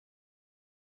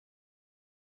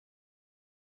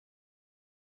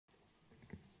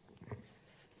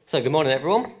So good morning,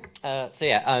 everyone. My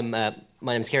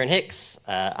name is Kieran Hicks.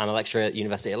 I'm a lecturer at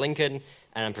University of Lincoln,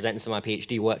 and I'm presenting some of my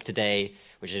PhD work today,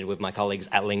 which is with my colleagues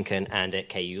at Lincoln and at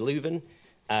KU Leuven.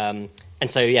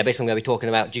 Basically I'm going to be talking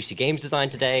about juicy games design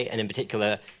today, and in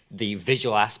particular, the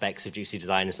visual aspects of juicy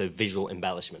design, and so visual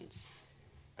embellishments.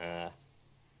 Before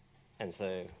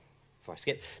I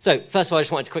skip. So first of all, I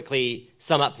just wanted to quickly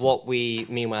sum up what we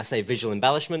mean when I say visual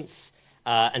embellishments.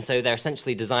 They're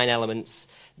essentially design elements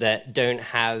that don't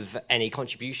have any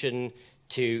contribution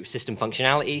to system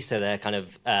functionality, so they're kind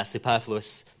of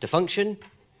superfluous to function.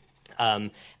 So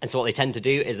what they tend to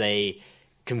do is they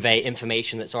convey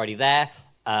information that's already there,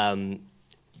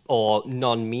 or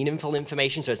non-meaningful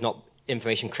information, so it's not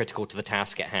information critical to the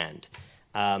task at hand.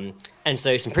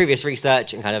 So some previous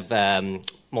research and kind of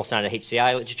more standard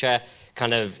HCI literature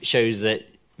kind of shows that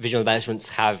visual embellishments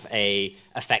have an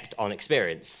effect on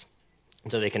experience,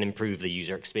 and so they can improve the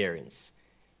user experience.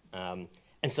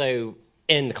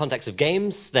 In the context of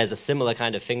games, there's a similar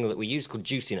kind of thing that we use called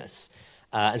juiciness.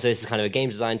 This is kind of a game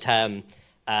design term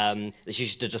that's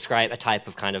used to describe a type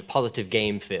of kind of positive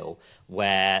game feel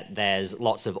where there's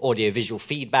lots of audio-visual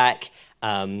feedback.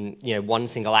 One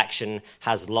single action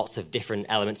has lots of different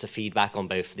elements of feedback on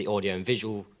both the audio and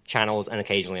visual channels and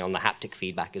occasionally on the haptic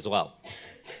feedback as well.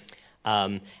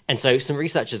 Some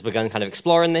research has begun kind of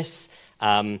exploring this.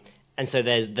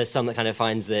 There's some that kind of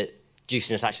finds that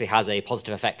juiciness actually has a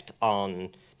positive effect on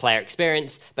player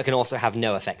experience, but can also have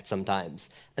no effect sometimes.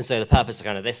 And so the purpose of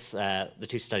kind of this, the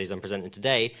two studies I'm presenting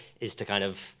today, is to kind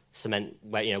of cement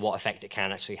what effect it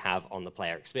can actually have on the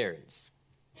player experience.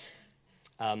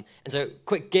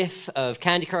 Quick GIF of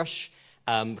Candy Crush,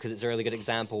 because it's a really good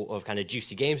example of kind of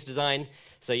juicy games design.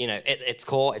 So, its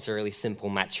core, it's a really simple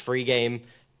match-free game,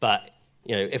 but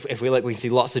if we look, we can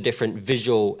see lots of different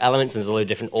visual elements, and there's a lot of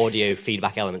different audio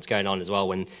feedback elements going on as well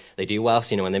when they do well.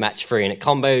 So, when they match free and it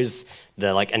combos,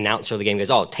 the announcer of the game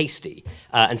goes, "Oh, tasty!"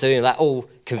 That all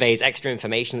conveys extra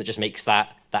information that just makes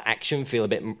that action feel a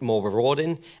bit more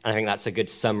rewarding. And I think that's a good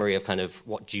summary of kind of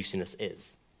what juiciness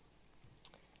is.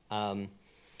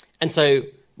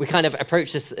 We kind of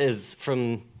approach this as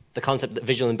from the concept that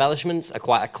visual embellishments are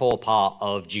quite a core part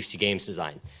of juicy games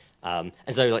design.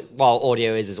 While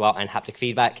audio is as well and haptic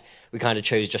feedback, we kind of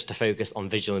chose just to focus on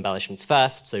visual embellishments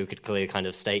first, so we could clearly kind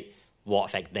of state what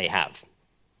effect they have.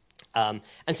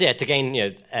 To gain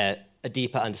a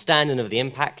deeper understanding of the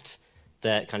impact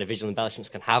that kind of visual embellishments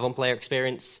can have on player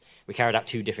experience, we carried out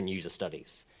two different user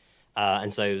studies.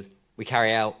 We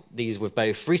carry out these with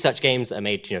both research games that are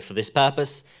made for this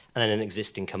purpose, and then an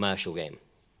existing commercial game.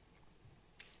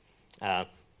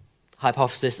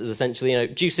 Hypothesis is essentially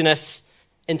juiciness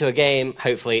into a game,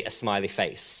 hopefully a smiley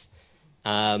face.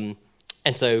 The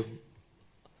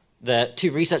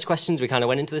two research questions we kind of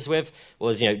went into this with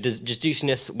was, does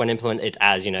juiciness, when implemented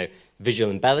as,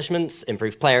 visual embellishments,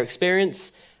 improve player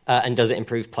experience, and does it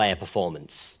improve player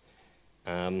performance?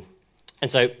 The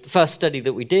first study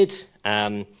that we did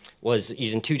was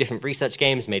using two different research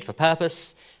games made for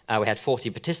purpose. We had 40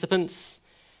 participants,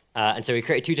 we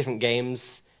created two different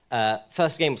games.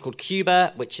 First game was called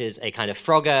Cuba, which is a kind of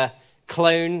Frogger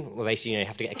clone, where basically you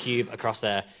have to get a cube across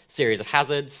a series of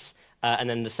hazards. And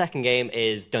then the second game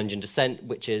is Dungeon Descent,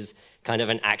 which is kind of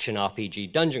an action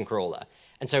RPG dungeon crawler.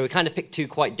 And so we kind of picked two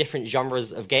quite different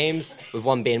genres of games, with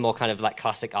one being more kind of like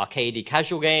classic arcadey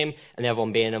casual game, and the other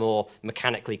one being a more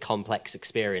mechanically complex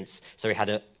experience. So we had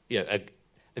a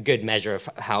good measure of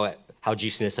how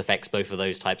juiciness affects both of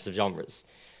those types of genres.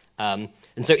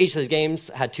 Each of those games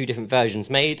had two different versions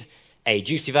made. A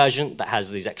juicy version that has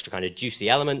these extra kind of juicy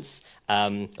elements,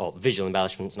 or visual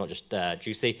embellishments, not just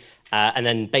juicy, and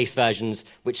then base versions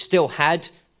which still had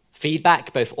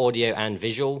feedback, both audio and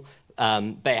visual,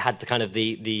 but it had the kind of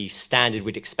the standard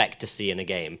we'd expect to see in a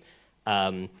game.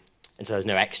 So there's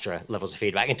no extra levels of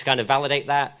feedback. And to kind of validate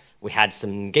that, we had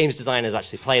some games designers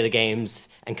actually play the games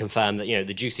and confirm that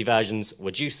the juicy versions were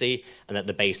juicy and that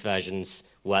the base versions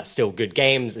were still good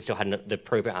games and still had the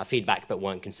appropriate amount of feedback but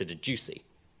weren't considered juicy.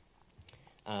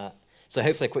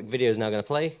 Hopefully a quick video is now going to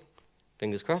play.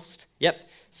 Fingers crossed. Yep.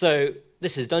 So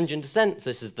this is Dungeon Descent. So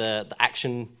this is the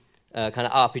action kind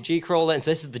of RPG crawler. And so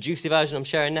this is the juicy version I'm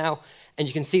showing now. And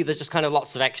you can see there's just kind of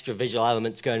lots of extra visual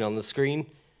elements going on the screen.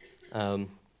 And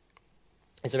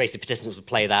so basically participants would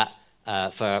play that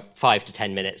for 5 to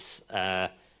 10 minutes,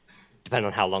 depending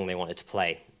on how long they wanted to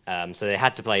play. So they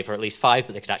had to play for at least 5,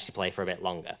 but they could actually play for a bit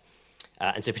longer.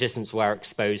 And so participants were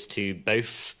exposed to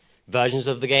both versions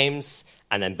of the games,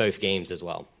 and then both games as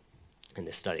well in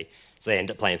this study. So they end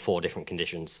up playing 4 different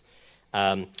conditions.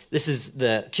 This is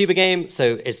the Cuba game,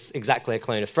 so it's exactly a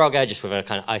clone of Frogger, just with a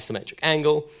kind of isometric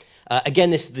angle.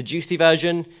 Again, this is the juicy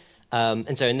version.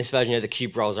 And so in this version, the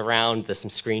cube rolls around. There's some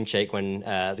screen shake when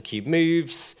the cube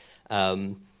moves.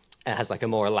 It has like a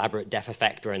more elaborate depth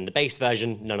effect, where in the base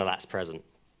version, none of that's present.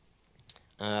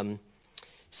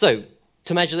 So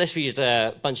to measure this, we used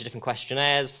a bunch of different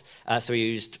questionnaires. So we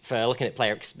used for looking at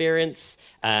player experience.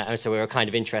 And so we were kind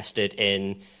of interested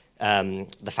in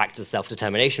the factors of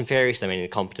self-determination theory, so meaning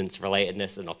competence,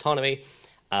 relatedness, and autonomy.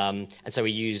 And so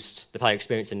we used the player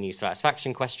experience and need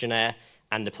satisfaction questionnaire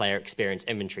and the player experience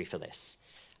inventory for this.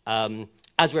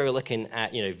 As we were looking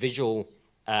at visual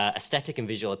aesthetic and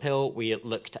visual appeal, we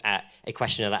looked at a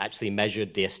questionnaire that actually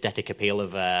measured the aesthetic appeal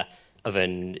of a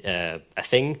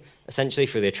thing, essentially,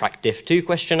 through the Attract Diff2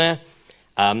 questionnaire.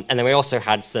 And then we also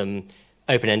had some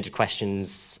open-ended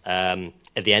questions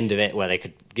at the end of it where they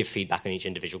could give feedback on each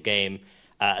individual game,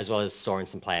 as well as storing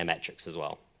some player metrics as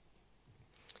well.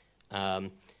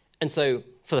 And so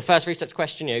for the first research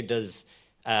question, does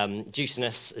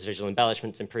juiciness as visual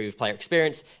embellishments improve player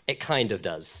experience? It kind of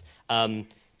does.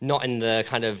 Not in the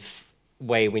kind of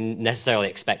way we necessarily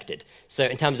expected. So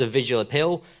in terms of visual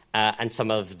appeal and some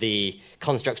of the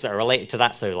constructs that are related to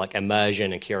that, so like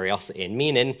immersion and curiosity and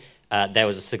meaning, there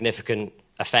was a significant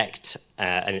effect,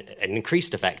 an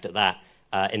increased effect at that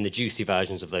in the juicy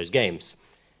versions of those games.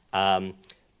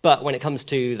 But when it comes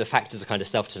to the factors of kind of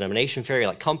self-determination theory,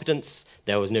 like competence,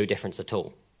 there was no difference at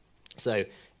all. So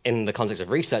in the context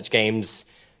of research games,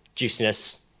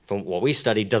 juiciness, from what we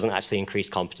studied, doesn't actually increase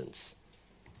competence.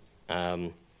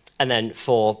 And then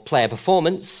for player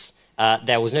performance,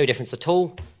 there was no difference at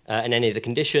all in any of the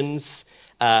conditions.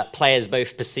 Players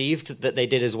both perceived that they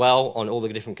did as well on all the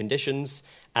different conditions,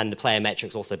 and the player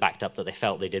metrics also backed up that they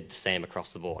felt they did the same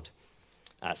across the board.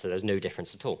 So there was no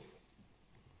difference at all.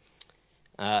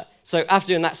 So after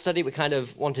doing that study, we kind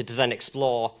of wanted to then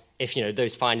explore if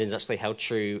those findings actually held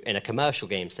true in a commercial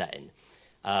game setting.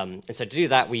 And so to do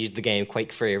that, we used the game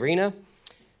Quake 3 Arena.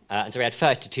 And so we had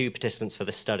 32 participants for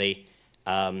this study.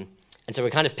 And so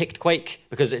we kind of picked Quake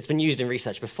because it's been used in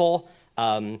research before.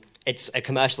 It's a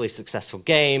commercially successful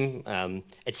game.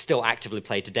 It's still actively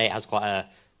played today. It has quite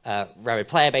a rabid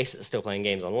player base that's still playing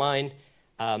games online.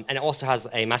 And it also has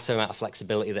a massive amount of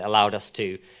flexibility that allowed us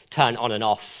to turn on and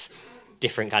off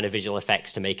different kind of visual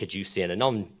effects to make a juicy and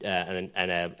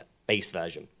a base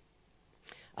version.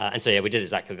 And so yeah, we did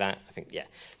exactly that, I think, yeah.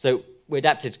 So we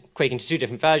adapted Quake into two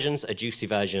different versions, a juicy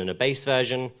version and a base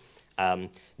version.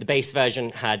 The base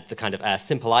version had the kind of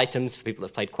simple items. For people that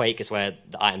have played Quake, is where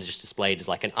the items are just displayed as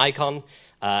like an icon.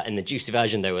 In the juicy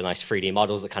version, there were nice 3D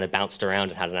models that kind of bounced around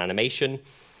and had an animation.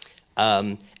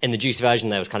 In the juicy version,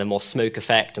 there was kind of more smoke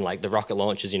effect, and like the rocket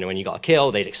launchers, when you got a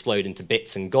kill, they'd explode into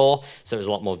bits and gore. So it was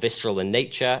a lot more visceral in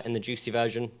nature in the juicy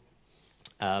version.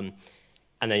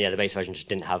 And then, yeah, the base version just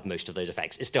didn't have most of those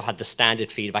effects. It still had the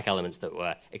standard feedback elements that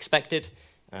were expected.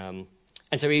 And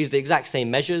so we used the exact same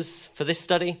measures for this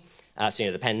study.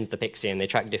 So, the pens, the pixie, and the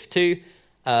Attract Diff2,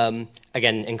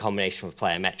 again, in combination with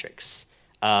player metrics.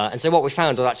 And so what we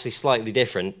found was actually slightly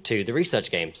different to the research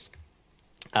games.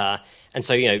 And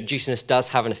so, juiciness does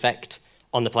have an effect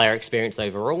on the player experience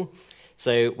overall.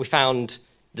 So we found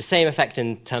the same effect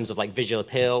in terms of like visual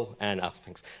appeal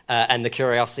and the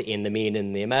curiosity and the meaning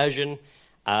and the immersion.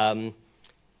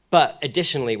 But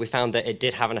additionally, we found that it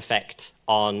did have an effect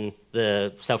on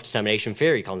the self-determination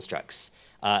theory constructs.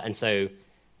 And so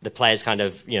the players kind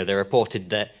of, they reported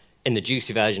that in the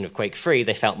juicy version of Quake 3,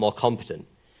 they felt more competent,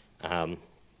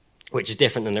 which is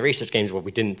different than the research games where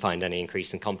we didn't find any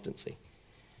increase in competency.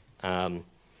 And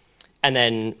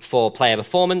then for player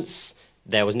performance,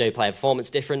 there was no player performance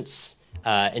difference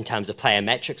in terms of player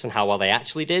metrics and how well they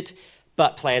actually did,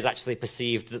 but players actually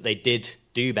perceived that they did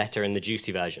do better in the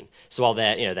juicy version. So while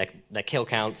their kill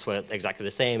counts were exactly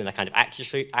the same and their kind of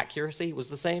accuracy was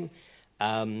the same,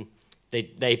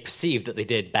 they perceived that they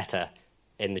did better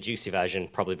in the juicy version,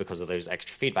 probably because of those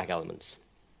extra feedback elements.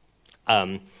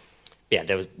 Yeah,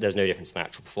 there was no difference in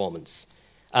actual performance.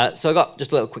 So I got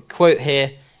just a little quick quote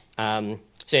here. So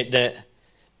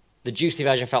the juicy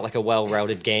version felt like a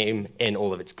well-rounded game in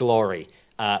all of its glory,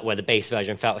 where the base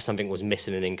version felt like something was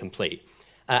missing and incomplete.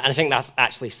 And I think that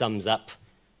actually sums up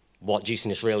what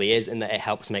juiciness really is, in that it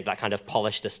helps make that kind of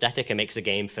polished aesthetic and makes a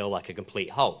game feel like a complete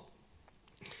whole.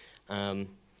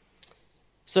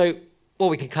 So what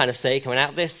we can kind of say coming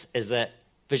out of this is that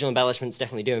visual embellishments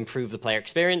definitely do improve the player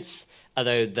experience,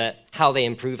 although how they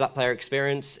improve that player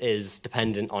experience is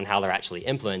dependent on how they're actually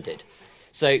implemented.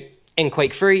 So in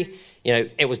Quake 3,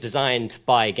 it was designed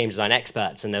by game design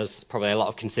experts, and there was probably a lot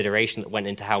of consideration that went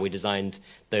into how we designed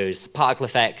those particle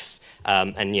effects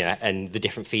and the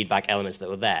different feedback elements that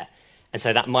were there. And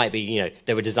so that might be,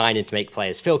 they were designed to make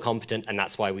players feel competent, and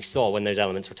that's why we saw when those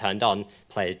elements were turned on,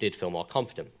 players did feel more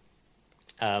competent.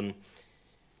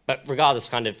 But regardless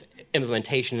of kind of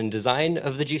implementation and design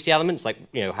of the juicy elements, like,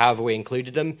 however we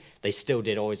included them, they still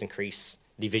did always increase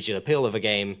the visual appeal of a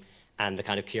game and the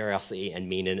kind of curiosity and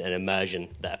meaning and immersion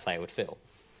that a player would feel.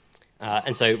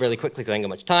 And so really quickly, because I ain't got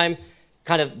much time,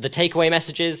 kind of the takeaway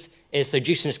messages is so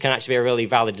juiciness can actually be a really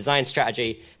valid design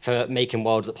strategy for making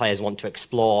worlds that players want to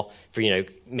explore, for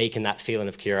making that feeling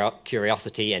of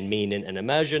curiosity and meaning and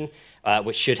immersion,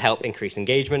 which should help increase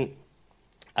engagement.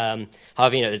 However,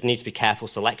 there needs to be careful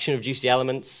selection of juicy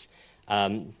elements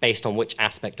based on which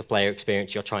aspect of player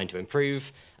experience you're trying to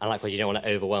improve, and likewise, you don't want to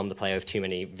overwhelm the player with too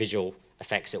many visual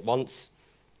effects at once.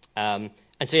 And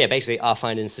so, yeah, basically, our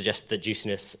findings suggest that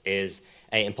juiciness is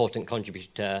an important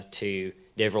contributor to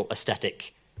the overall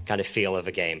aesthetic kind of feel of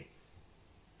a game.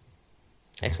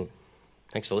 Excellent.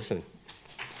 Thanks for listening.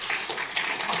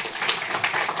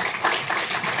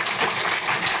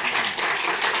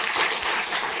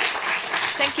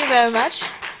 Thank you very much.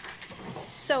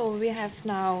 So we have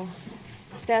now,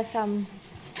 there are some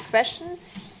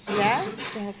questions. Yeah,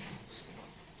 we have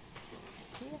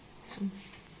here some.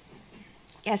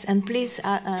 Yes, and please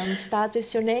start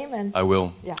with your name. And I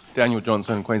will. Yeah. Daniel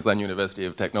Johnson, Queensland University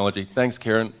of Technology. Thanks,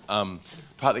 Kieran.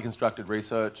 Tightly constructed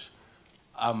research.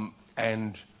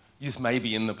 And this may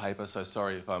be in the paper, so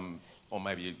sorry if I'm, or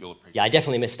maybe you'll appreciate it. Yeah, I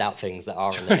definitely missed out things that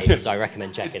are in the paper, so I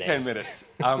recommend checking it's it. 10 minutes.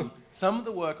 Some of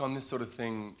the work on this sort of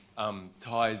thing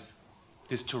ties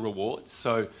this to rewards.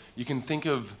 So you can think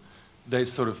of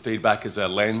this sort of feedback as a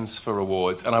lens for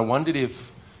rewards. And I wondered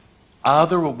if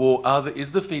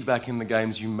is the feedback in the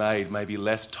games you made maybe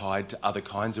less tied to other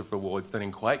kinds of rewards than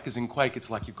in Quake? Because in Quake,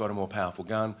 it's like you've got a more powerful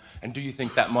gun. And do you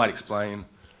think that might explain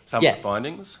some of the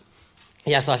findings?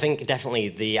 Yeah, so I think definitely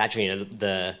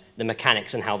the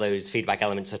mechanics and how those feedback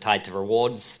elements are tied to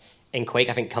rewards in Quake,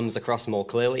 I think, comes across more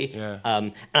clearly. Yeah.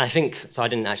 And I think, so I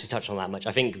didn't actually touch on that much.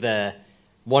 I think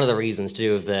one of the reasons to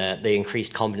do with the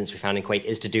increased competence we found in Quake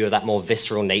is to do with that more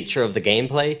visceral nature of the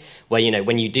gameplay, where,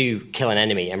 when you do kill an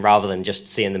enemy and rather than just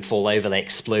seeing them fall over, they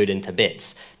explode into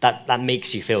bits, that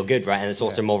makes you feel good, right? And it's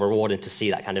also more rewarding to see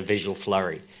that kind of visual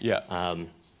flurry. Yeah.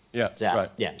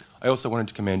 Right. Yeah. I also wanted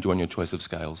to commend you on your choice of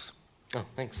scales. Oh,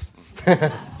 thanks.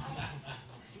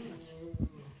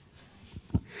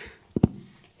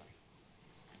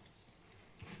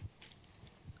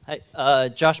 Hi,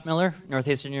 Josh Miller,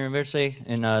 Northeastern University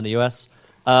in the U.S.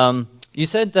 You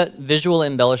said that visual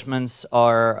embellishments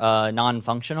are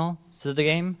non-functional to the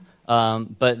game,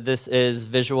 but this is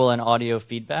visual and audio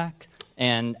feedback,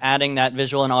 and adding that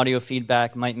visual and audio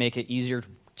feedback might make it easier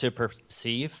to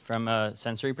perceive from a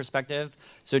sensory perspective.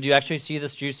 So do you actually see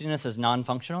this juiciness as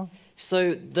non-functional?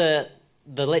 So the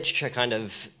literature kind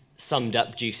of summed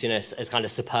up juiciness as kind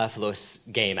of superfluous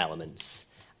game elements.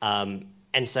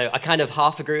 And so I kind of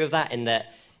half agree with that in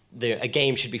that a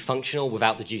game should be functional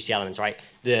without the juicy elements, right?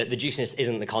 The juiciness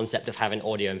isn't the concept of having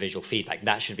audio and visual feedback.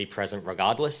 That should be present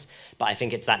regardless. But I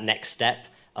think it's that next step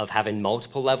of having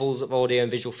multiple levels of audio and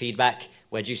visual feedback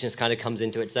where juiciness kind of comes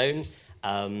into its own.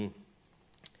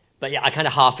 But yeah, I kind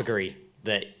of half agree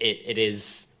that it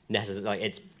is necessary, like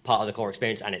it's part of the core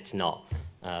experience, and it's not.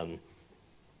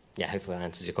 Yeah, hopefully that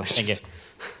answers your question. Thank you.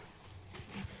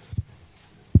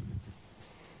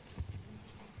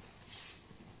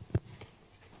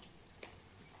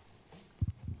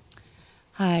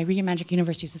 Hi, Regan Magic,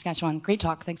 University of Saskatchewan. Great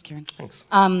talk. Thanks, Kieran. Thanks.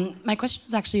 My question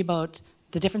is actually about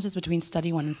the differences between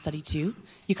Study 1 and Study 2.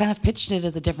 You kind of pitched it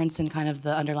as a difference in kind of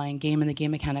the underlying game and the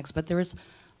game mechanics, but there was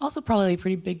also probably a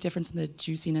pretty big difference in the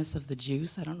juiciness of the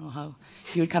juice. I don't know how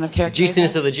you would kind of characterize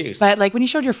Juiciness that. of the juice. But like when you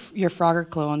showed your Frogger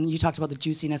clone, you talked about the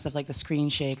juiciness of like the screen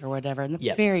shake or whatever, and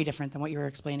that's very different than what you were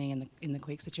explaining in the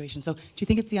Quake situation. So do you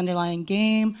think it's the underlying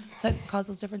game that caused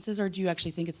those differences, or do you actually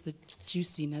think it's the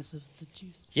juiciness of the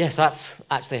juice? Yes, that's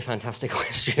actually a fantastic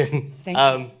question. Thank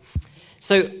you.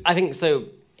 So I think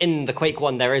in the Quake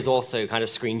one, there is also kind of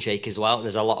screen shake as well, and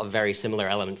there's a lot of very similar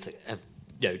elements that have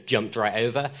jumped right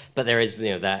over, but there is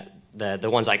that the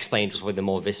ones I explained was with the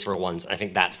more visceral ones. I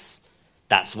think that's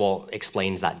what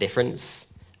explains that difference.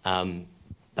 But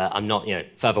I'm not,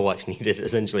 further work's needed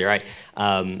essentially, right?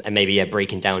 And maybe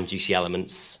breaking down juicy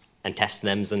elements and testing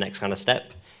them is the next kind of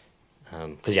step.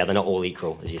 Because they're not all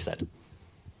equal, as you said.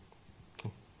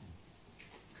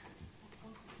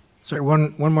 Sorry,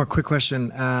 one more quick question.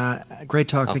 Great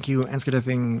talk, thank you,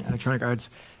 Ansgar Electronic Arts.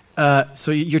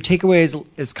 So your takeaway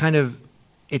is kind of,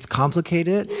 it's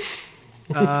complicated,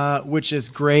 which is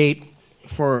great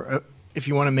for if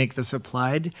you want to make this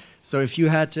applied. So if you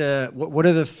had to, what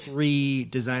are the 3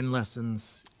 design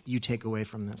lessons you take away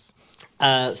from this?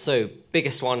 So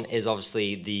biggest one is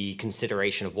obviously the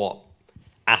consideration of what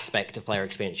aspect of player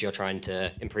experience you're trying to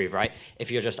improve, right?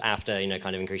 If you're just after,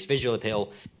 kind of increased visual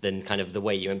appeal, then kind of the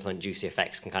way you implement juicy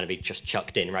effects can kind of be just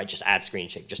chucked in, right? Just add screen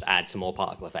shake, just add some more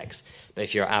particle effects. But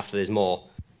if you're after those more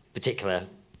particular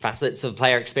facets of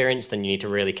player experience, then you need to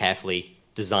really carefully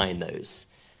design those.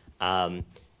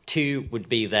 2 would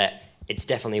be that it's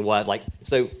definitely worth,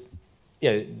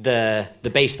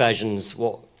 the base versions,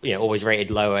 always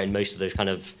rated lower in most of those kind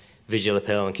of visual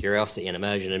appeal and curiosity and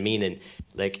immersion and meaning,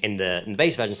 like in the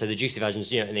base version. So the juicy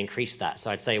versions, and increase that. So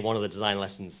I'd say one of the design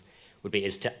lessons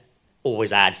is to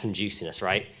always add some juiciness,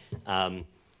 right?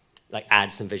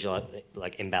 Add some visual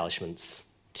embellishments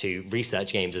to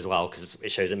research games as well, because it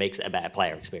shows it makes it a better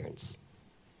player experience.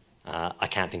 I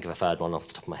can't think of a third one off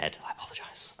the top of my head. I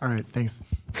apologize. All right, thanks.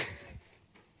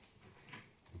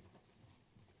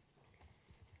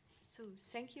 So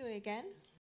thank you again.